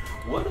 but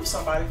what if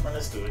somebody from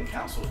the student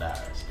council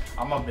dies?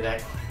 I'm gonna be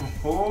like,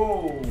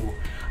 oh,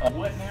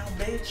 what now,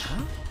 bitch?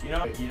 Huh?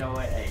 You know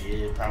what? Hey,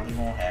 it probably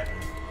won't happen,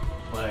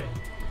 but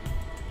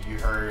you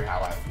heard how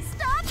I feel.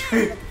 Stop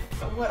it!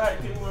 So what I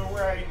do and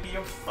where I be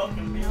your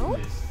fucking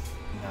business.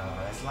 No,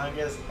 as long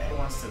as they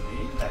wants to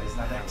leave, that is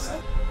not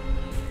acceptable.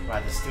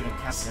 By the student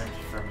council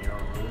from your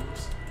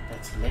rules,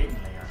 that's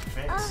blatantly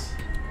unfit.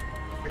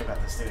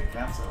 About the student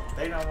council,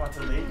 they don't want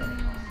to leave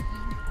anymore.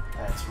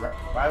 That's right.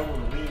 Why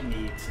would we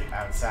need to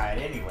outside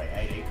anyway?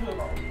 Hey, they could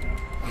all, you know.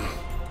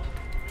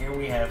 Here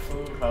we have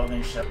food,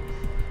 clothing, shop.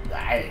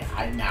 I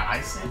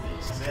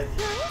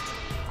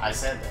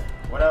said that.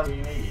 What else do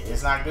you need?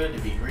 It's not good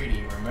to be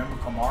greedy. Remember,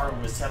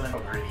 Kamaru was telling her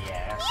greedy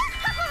ass.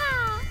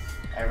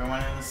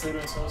 Everyone in the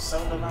students was so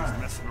divine.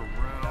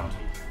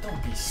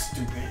 Don't be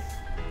stupid.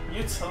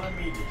 You telling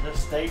me to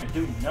just stay and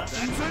do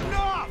nothing? That's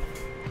enough!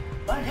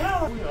 Like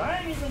hell, I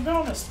ain't even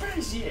going to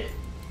space yet.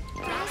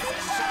 Uh-oh.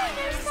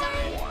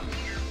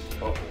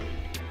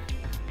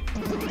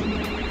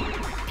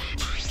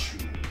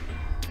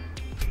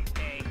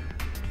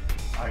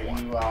 Are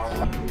you all?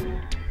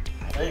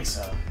 I think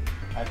so.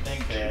 I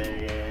think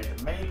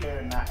maybe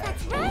they're not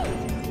actually.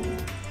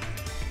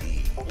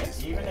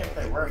 Yes, even if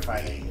they were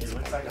fighting, it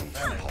looks like a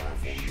friendly one.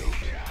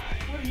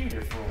 What are you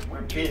here for?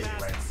 We're busy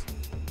right now.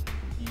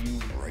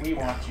 We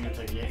want you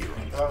to get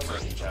closer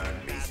to each other.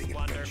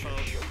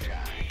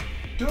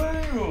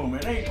 Damn,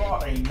 and they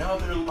brought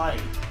another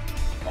light.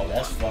 Oh,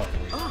 that's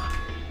fuckery.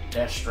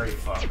 That's straight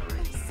fuckery.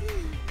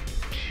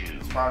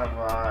 It's part of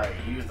our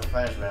use the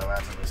flashback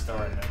light to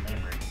restore a new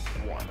memory.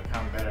 We want to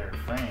become better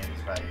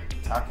friends by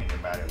talking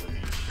about it with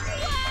each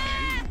other.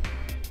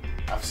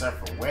 I've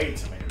suffered way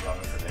too many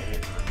blows to the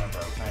head to remember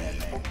a plan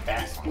named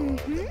basketball.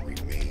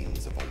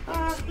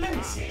 Let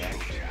me see that.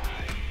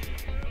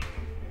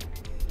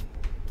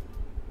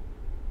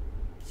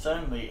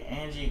 Suddenly,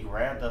 Angie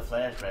grabbed the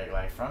flashback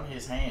light from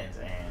his hands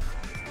and...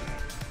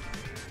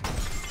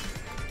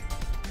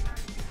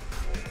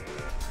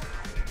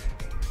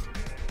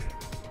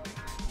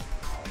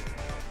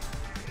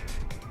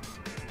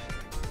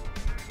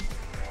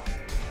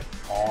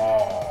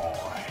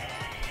 Oh,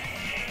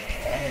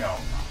 hell no.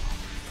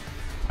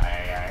 I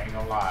ain't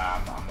gonna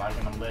lie, I'm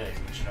liking them legs,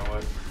 but you know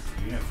what?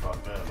 You done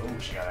fucked up. Ooh,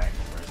 she got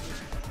ankle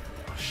bracelets.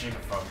 Oh, she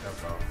done fucked up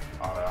though.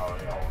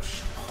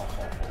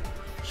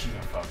 She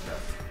done fucked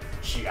up.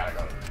 She gotta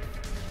go.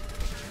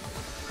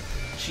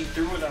 She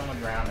threw it on the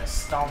ground and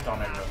stomped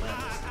on it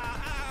relentlessly.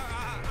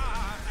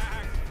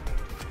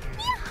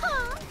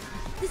 Yeehaw!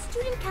 The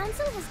student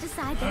council has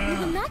decided we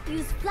will not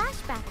use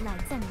flashback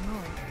lights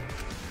anymore.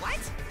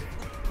 What?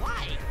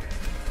 Why?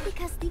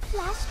 Because the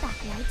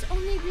flashback lights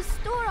only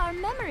restore our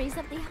memories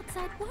of the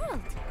outside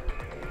world.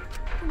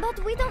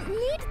 But we don't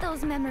need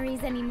those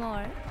memories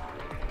anymore.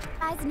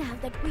 As now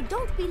that we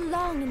don't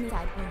belong in the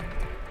outside world.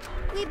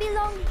 We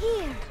belong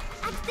here,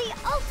 at the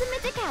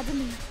Ultimate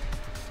Academy.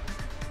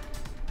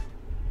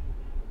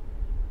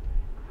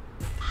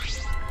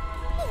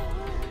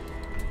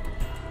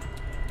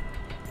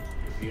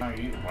 If you don't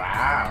use,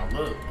 wow,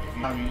 look, if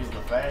you don't use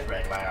the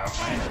flashback light, our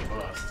plan is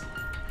bust.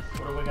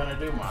 What are we gonna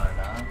do,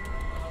 Monodon?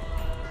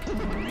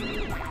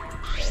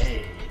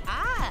 Hey.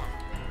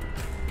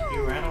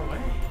 You ran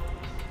away.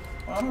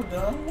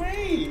 Monodon,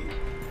 wait.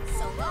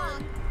 So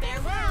long.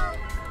 Farewell.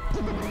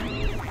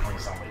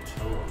 There's only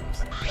two of them.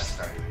 That's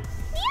crazy.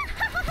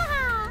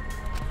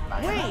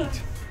 Wait!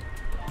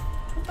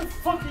 What the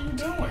fuck are you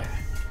doing?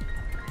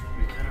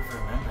 We could have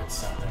remembered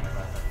something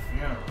about the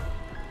funeral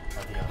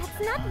of the That's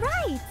ultimate. not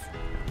right.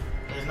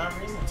 There's no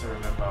reason to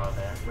remember all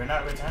that. We're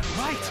not returning to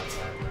the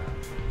outside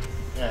world.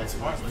 Yeah, it's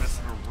pointless.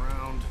 Messing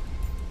around.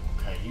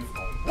 Okay, you've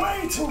gone way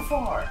too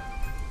far.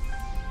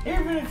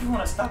 Even if you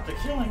want to stop the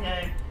killing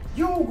game,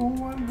 you're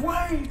going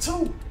way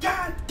too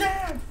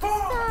goddamn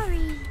far.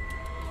 Sorry.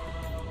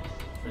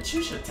 But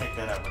you should take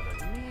that up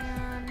with it.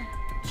 Man.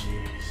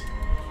 Jeez,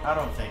 I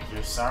don't think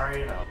you're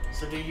sorry at all.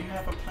 So do you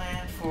have a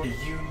plan for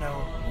you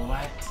know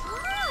what?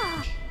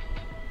 Ah!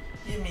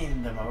 You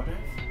mean the motive?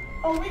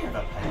 Oh, we have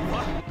a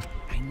plan.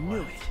 I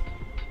knew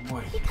it.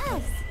 What?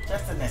 Because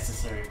Just a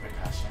necessary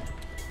precaution.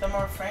 The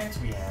more friends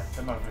we have,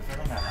 the more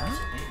fulfilling our lives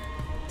will be.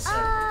 So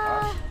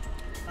precaution.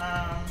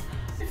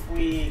 If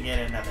we get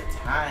another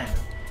time,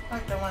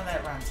 like the one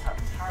that Rantaro.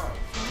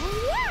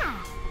 oh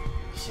yeah.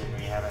 Shouldn't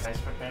we have a nice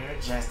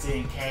prepared just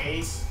in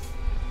case?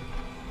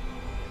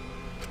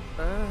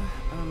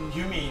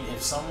 You mean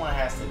if someone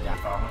has to die,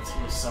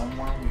 volunteer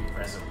someone we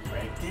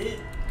resurrected?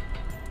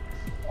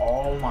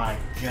 Oh my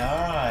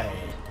god.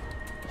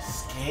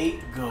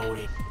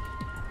 Scapegoating.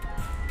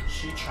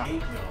 She trying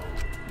to go.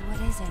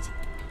 What is it?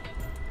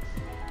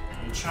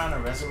 You trying to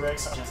resurrect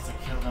someone just to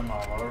kill them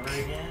all over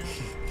again?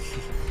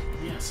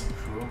 You have some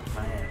cruel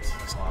plans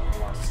for someone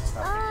who wants to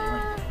stop the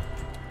killing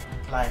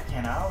game. Life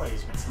can't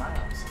always be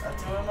smiles.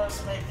 Atua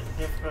must make it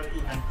difficult,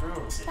 even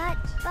cruel.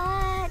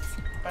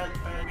 But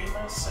we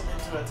must submit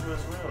to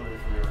Atua's will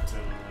if we were to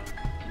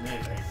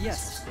live a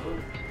peaceful school.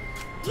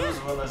 Atua's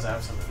will is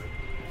absolute.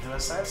 If Atua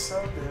says so,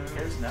 then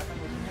there's nothing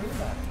we can do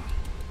about it.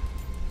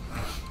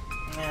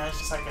 Yeah, it's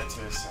just like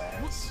Atua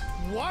says.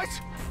 What?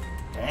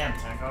 Damn,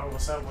 Tenko,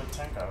 what's up with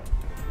Tenko?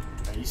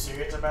 Are you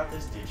serious about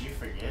this? Did you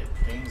forget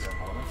things are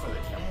motive for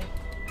the killing?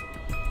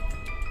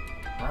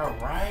 Bro,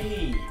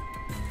 right.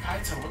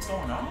 Kaito, what's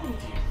going on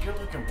with you? You're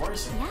looking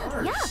worse and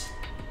worse.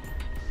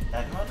 Yeah.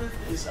 That motive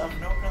is of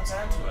no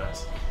concern to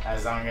us,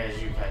 as long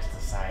as you catch the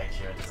side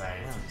your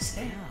desire to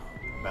escape.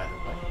 By the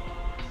way,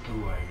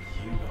 who are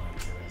you going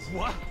to resurrect?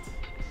 What?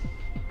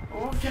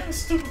 What kind of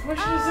stupid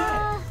question is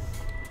that?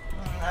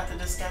 After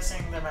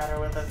discussing the matter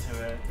with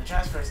Atua, the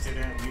transfer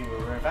student, we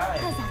will revive.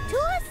 Cause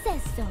Atua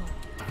says so.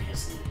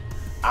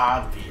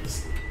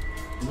 Obviously.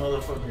 The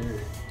motherfucker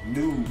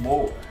knew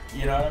more.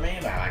 You know what I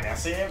mean? Like I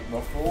said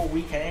before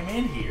we came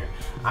in here,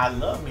 I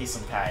love me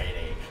some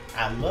Kaede.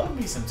 I love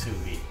me some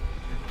Tsugi.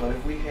 But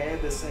if we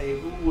had to say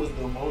who was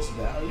the most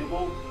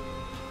valuable,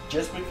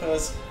 just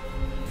because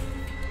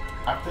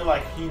I feel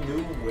like he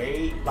knew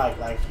way,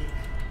 like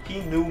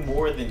he knew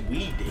more than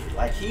we did.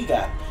 Like he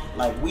got,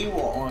 like we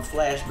were on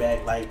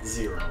flashback like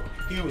 0.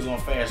 He was on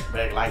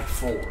flashback like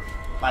 4.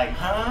 Like,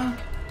 huh?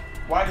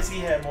 Why does he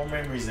have more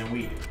memories than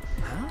we do?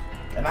 Huh?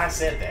 And I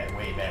said that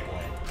way back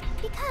when.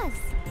 Because.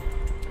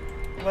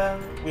 Well,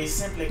 we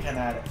simply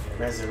cannot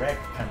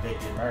resurrect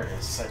convicted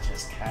murders such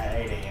as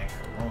Kaede and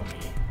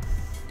Kirumi.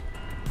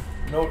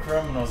 No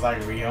criminals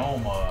like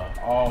Ryoma,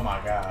 oh my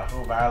god,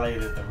 who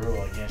violated the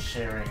rule against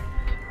sharing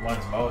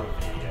one's motive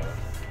video.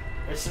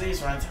 Which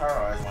leaves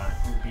Rantaro as one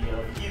who'd be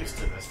of use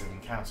to the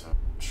student council.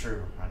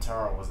 True,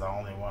 Rantaro was the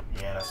only one.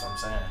 Yeah, that's what I'm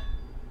saying.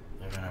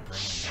 They're gonna bring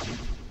him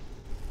down.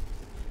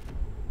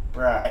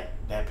 Bruh,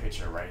 that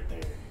picture right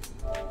there.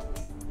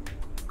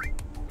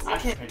 I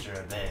can't picture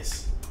of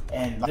this.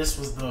 And this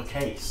was the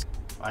case.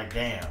 Like,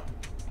 damn.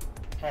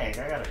 Hey,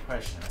 I got a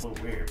question. It's a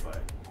little weird,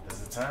 but does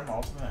the term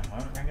ultimate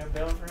hunt ring a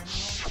bell for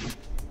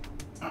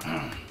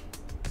anyone?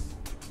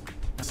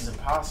 This is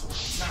impossible.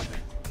 It's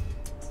nothing.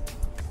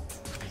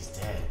 He's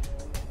dead.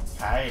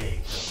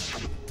 Kaede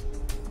killed him.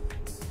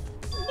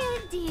 Oh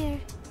dear.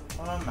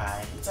 Oh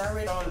my, it's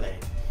already all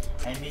late.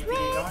 I need to get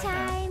going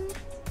now.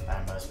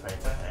 I must pray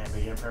to and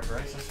begin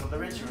preparations for the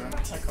ritual.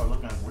 Tenko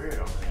looking weird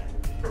over there.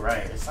 You're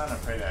right, it's time to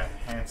pray to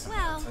handsome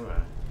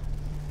Atua.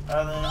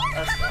 Well then,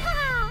 let's go.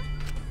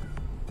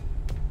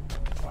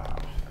 Wow.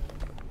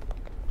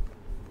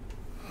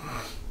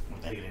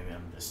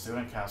 The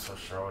student council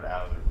strode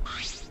out of the room.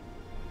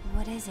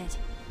 What is it?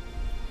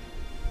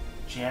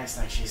 She acts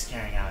like she's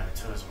carrying out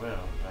Atua's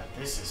will, but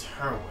this is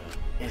her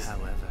will,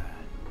 isn't it?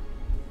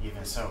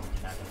 Even so, we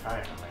cannot defy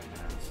her right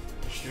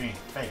now. Extreme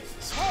faith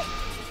is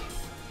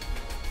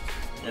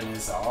and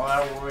it's all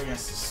out war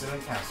against the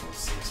student council.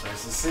 6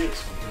 versus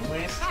 6. We can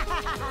win.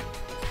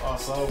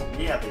 Also,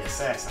 we have the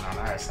assassin on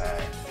our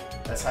side.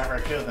 Let's have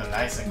her kill them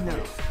nice and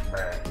quick,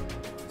 bruh.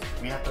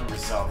 We have to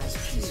resolve this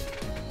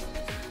peacefully.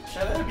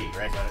 Sure, that'd be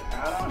great, but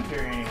I don't hear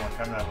anyone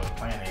coming up with a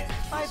plan to end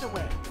this. By the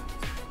way,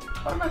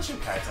 what about you,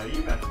 Kaito?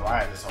 You've been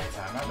quiet this whole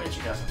time. I bet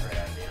you got some great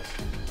ideas.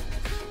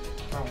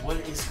 Bro, what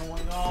is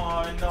going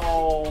on?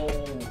 No.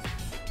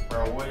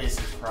 Bro, what is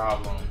his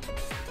problem?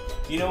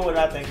 You know what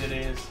I think it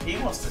is? He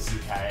wants to see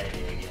Kaede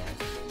again.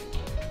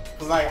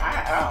 Cause like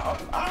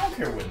I don't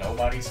care what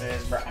nobody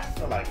says, bro. I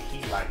feel like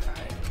he liked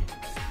Kaede.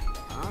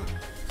 Huh?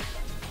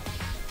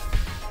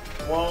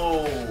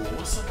 Whoa,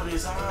 what's up with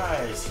his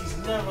eyes? He's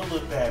never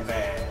looked that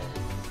bad.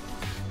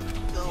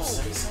 No. You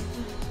say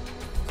something?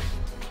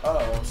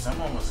 Uh-oh,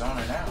 someone was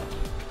zoning out.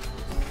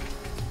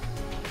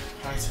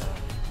 Kaito,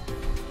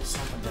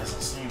 something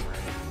doesn't seem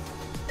right.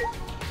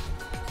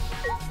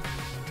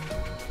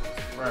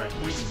 Bro,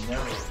 he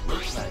never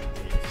looked like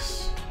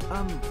this.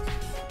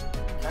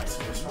 Kaito,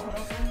 what's wrong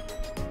with him?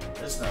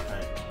 There's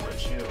nothing but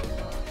chill.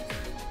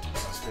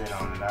 Some spit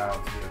on it,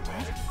 I'll feel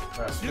better.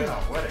 Bro, spit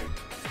on what?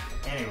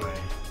 Anyway,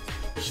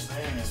 this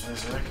thing is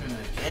resurrecting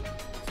the dead.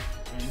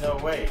 There's no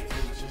way.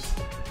 It's just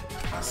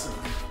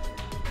possible.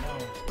 No,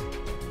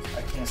 I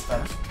can't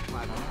stop.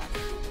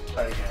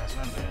 Alright guys,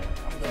 my bad.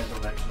 I'm gonna go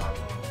back to my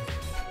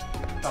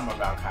room. Something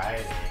about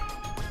Kaede.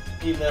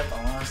 He left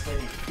on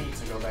unsteady feet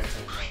to go back to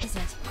his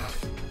room.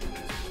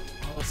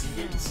 What was he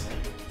getting sick?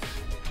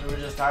 We were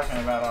just talking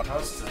about our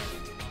host.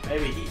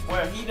 Maybe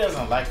he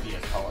doesn't like the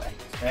occult.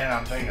 And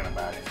I'm thinking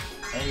about it.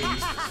 Maybe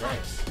he's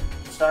possessed.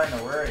 I'm starting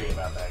to worry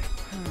about that.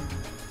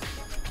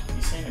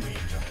 You seem to be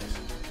enjoying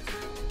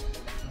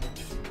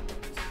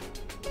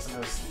this.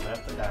 So just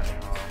left the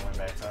dining hall and went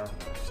back to our room.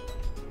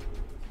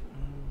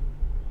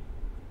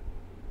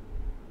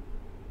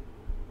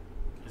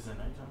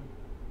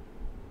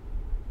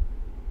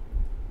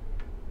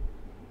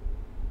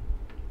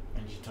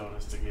 told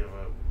us to give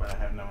up, but I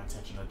have no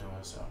intention of doing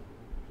so.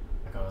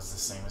 Because it's the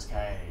same as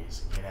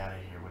Kaede's. Get out of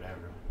here,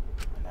 whatever.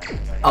 And that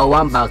means Oh,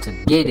 I'm about to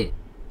get it.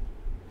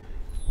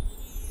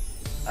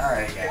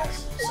 Alright,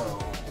 guys. So,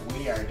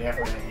 we are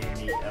definitely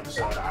in the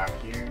episode out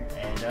here.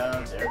 And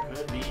there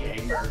could be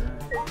a murder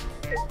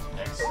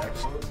next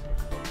episode.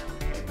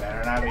 It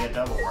better not be a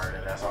double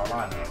murder, that's all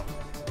I know.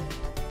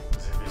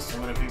 Because if it's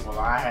two of the people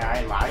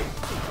I like,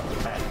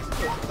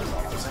 that's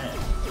all I'm saying.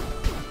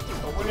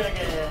 But we're gonna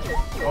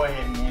go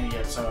ahead and end the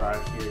episode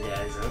out here,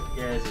 guys. I hope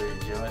you guys are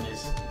enjoying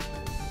this.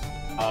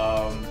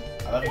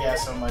 I love you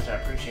guys so much. I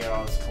appreciate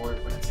all the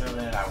support. But until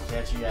then, I will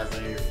catch you guys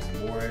later for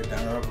more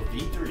DanganRonpa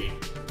V3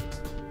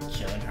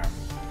 Killing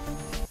Harmony.